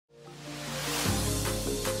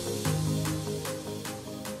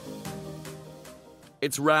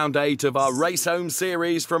It's round 8 of our Race Home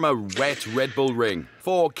series from a wet Red Bull ring.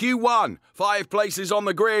 For Q1, 5 places on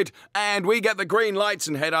the grid, and we get the green lights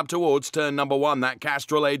and head up towards turn number 1, that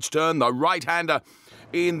Castrol Edge turn, the right-hander,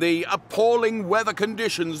 in the appalling weather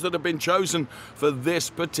conditions that have been chosen for this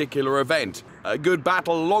particular event. A good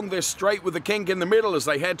battle along this straight with the kink in the middle as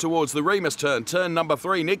they head towards the Remus turn. Turn number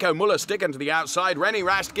 3, Nico Müller sticking to the outside, René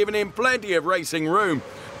Rast giving him plenty of racing room.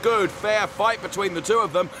 Good, fair fight between the two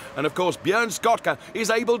of them. And of course, Björn Skotka is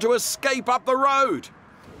able to escape up the road.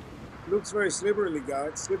 Looks very slippery,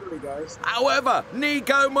 guys. However,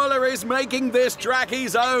 Nico Müller is making this track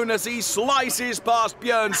his own as he slices past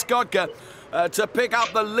Björn Skotka to pick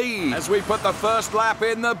up the lead as we put the first lap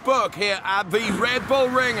in the book here at the Red Bull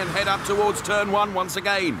Ring and head up towards turn 1 once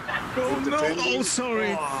again. Oh no, oh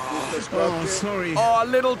sorry. Oh, sorry. Oh, a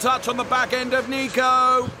little touch on the back end of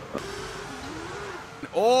Nico.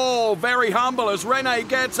 Oh, very humble as René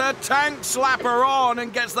gets a tank slapper on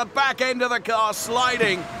and gets the back end of the car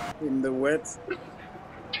sliding. In the wet,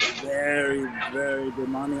 very, very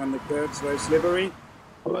demanding on the curbs, very slippery.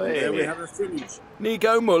 There we have a finish.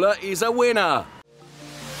 Nico Müller is a winner.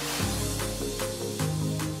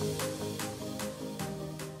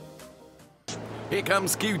 Here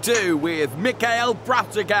comes Q2 with Mikael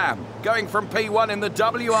Brautigam going from P1 in the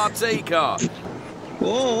WRT car.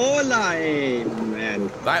 Oh, hola, man.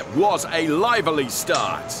 That was a lively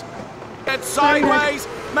start. Gets sideways,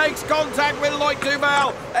 makes contact with Loïc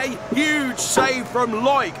Duval. A huge save from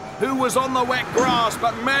Loïc, who was on the wet grass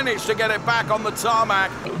but managed to get it back on the tarmac.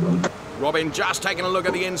 Robin just taking a look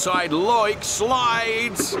at the inside. Loïc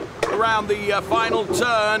slides around the final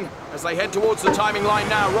turn as they head towards the timing line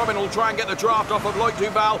now. Robin will try and get the draft off of Loïc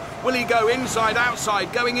Duval. Will he go inside,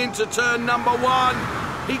 outside, going into turn number 1?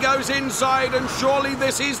 He goes inside and surely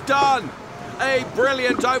this is done. A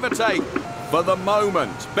brilliant overtake for the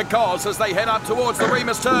moment, because as they head up towards the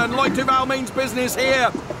Remus turn, Loïc Duval means business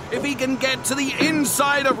here. If he can get to the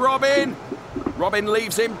inside of Robin, Robin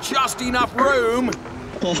leaves him just enough room.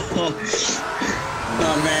 Oh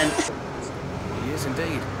man. He is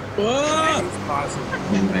indeed. Oh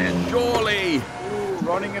man. Surely. Ooh,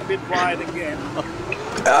 running a bit wide again.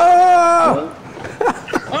 Oh!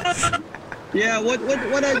 Yeah, what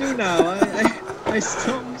I do now? I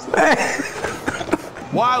stop.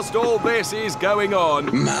 Whilst all this is going on,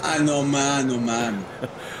 Man, oh man, oh man.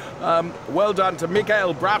 well done to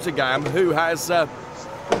Mikael Brautigam, who has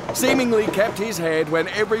seemingly kept his head when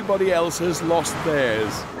everybody else has lost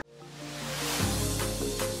theirs.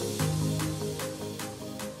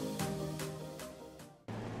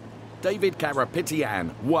 David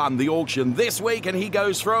Karapetian won the auction this week and he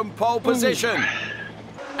goes from pole position.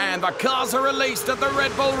 And the cars are released at the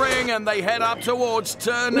Red Bull Ring and they head up towards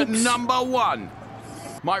turn number 1.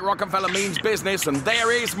 Mike Rockenfeller means business, and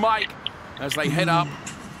there is Mike as they head up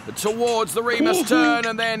towards the Remus turn,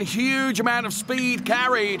 and then huge amount of speed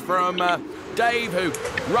carried from Dave, who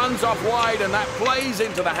runs off wide, and that plays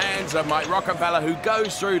into the hands of Mike Rockenfeller, who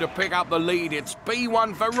goes through to pick up the lead. It's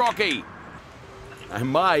P1 for Rocky. And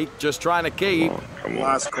Mike just trying to keep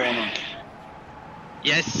Last corner.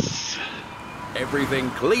 Yes. everything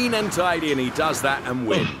clean and tidy, and he does that and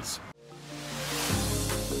wins.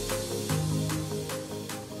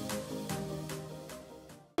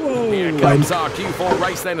 Here comes our Q4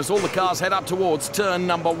 race then as all the cars head up towards turn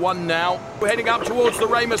number 1 now. We're heading up towards the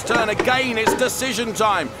Remus turn. Again, it's decision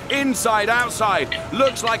time. Inside, outside.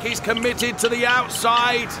 Looks like he's committed to the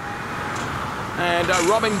outside. And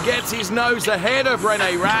Robin gets his nose ahead of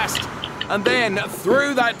René Rast. And then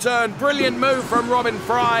through that turn, brilliant move from Robin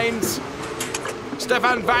Frijns.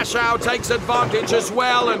 Stefan Waschau takes advantage as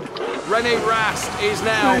well, and René Rast is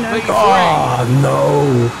now P3. Oh,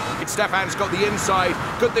 no. Stefan's got the inside.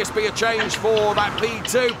 Could this be a change for that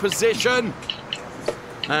P2 position?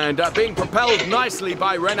 And being propelled nicely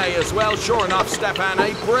by René as well. Sure enough, Stefan,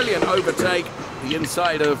 a brilliant overtake. The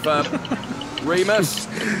inside of Remus.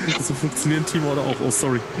 So funktioniert Teamorder auch. Oh,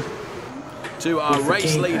 sorry. To our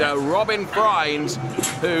race leader, Robin Frijns,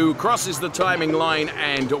 who crosses the timing line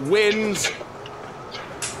and wins.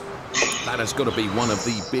 That has got to be one of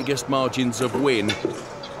the biggest margins of win.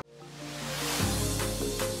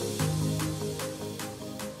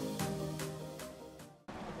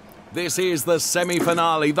 This is the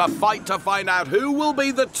semi-finale, the fight to find out who will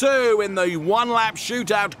be the 2 in the one-lap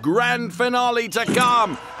shootout grand finale to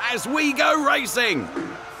come as we go racing.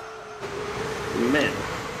 Man,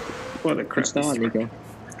 what a crap start, Nico.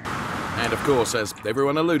 And of course, as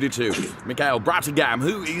everyone alluded to, Mikael Brautigam,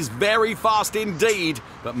 who is very fast indeed,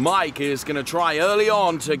 but Mike is going to try early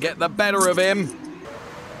on to get the better of him.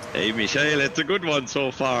 Hey, Michael, it's a good one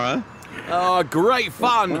so far, huh? Oh, great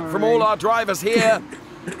fun from all our drivers here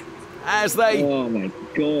as they Oh my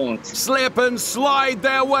God. slip and slide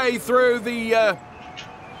their way through the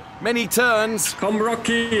many turns. Come,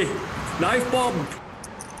 Rocky. Knife bomb.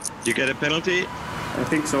 You get a penalty? I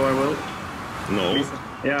think so, I will. No.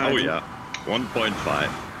 Yeah. Oh yeah. 1.5.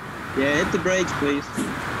 Yeah, hit the brakes, please.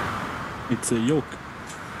 It's a yoke.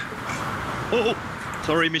 Oh,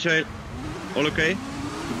 sorry, Michael. All okay?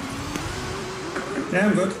 Yeah,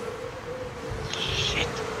 I'm good. Shit.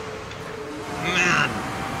 Man.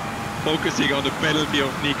 Focusing on the penalty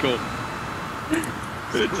of Nico.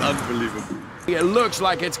 It's unbelievable. It looks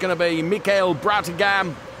like it's going to be Michael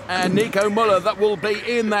Broughtigam and Nico Müller that will be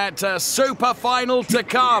in that super final to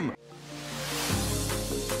come.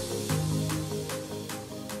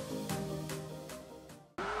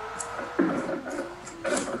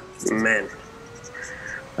 Man,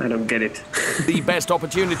 I don't get it. The best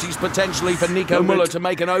opportunities potentially for Nico Müller to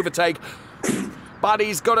make an overtake, but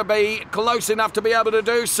he's got to be close enough to be able to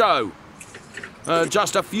do so.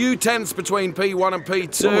 Just a few tenths between P1 and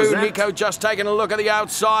P2. Nico just taking a look at the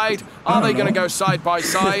outside. Are they going to go side by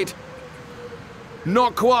side?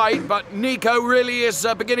 Not quite, but Nico really is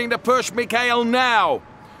beginning to push Michael now.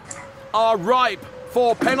 Are ripe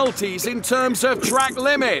for penalties in terms of track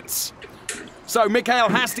limits. So Michael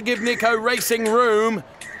has to give Nico racing room.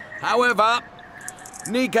 However,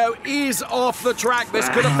 Nico is off the track. This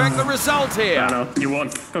could affect the result here. No, you won.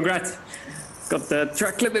 Congrats. Got the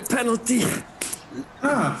track limit penalty.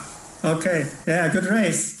 Ah, okay. Yeah, good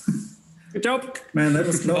race. Good job. Man, that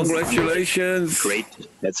was close. Congratulations. Great.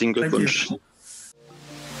 Herzlichen Glückwunsch.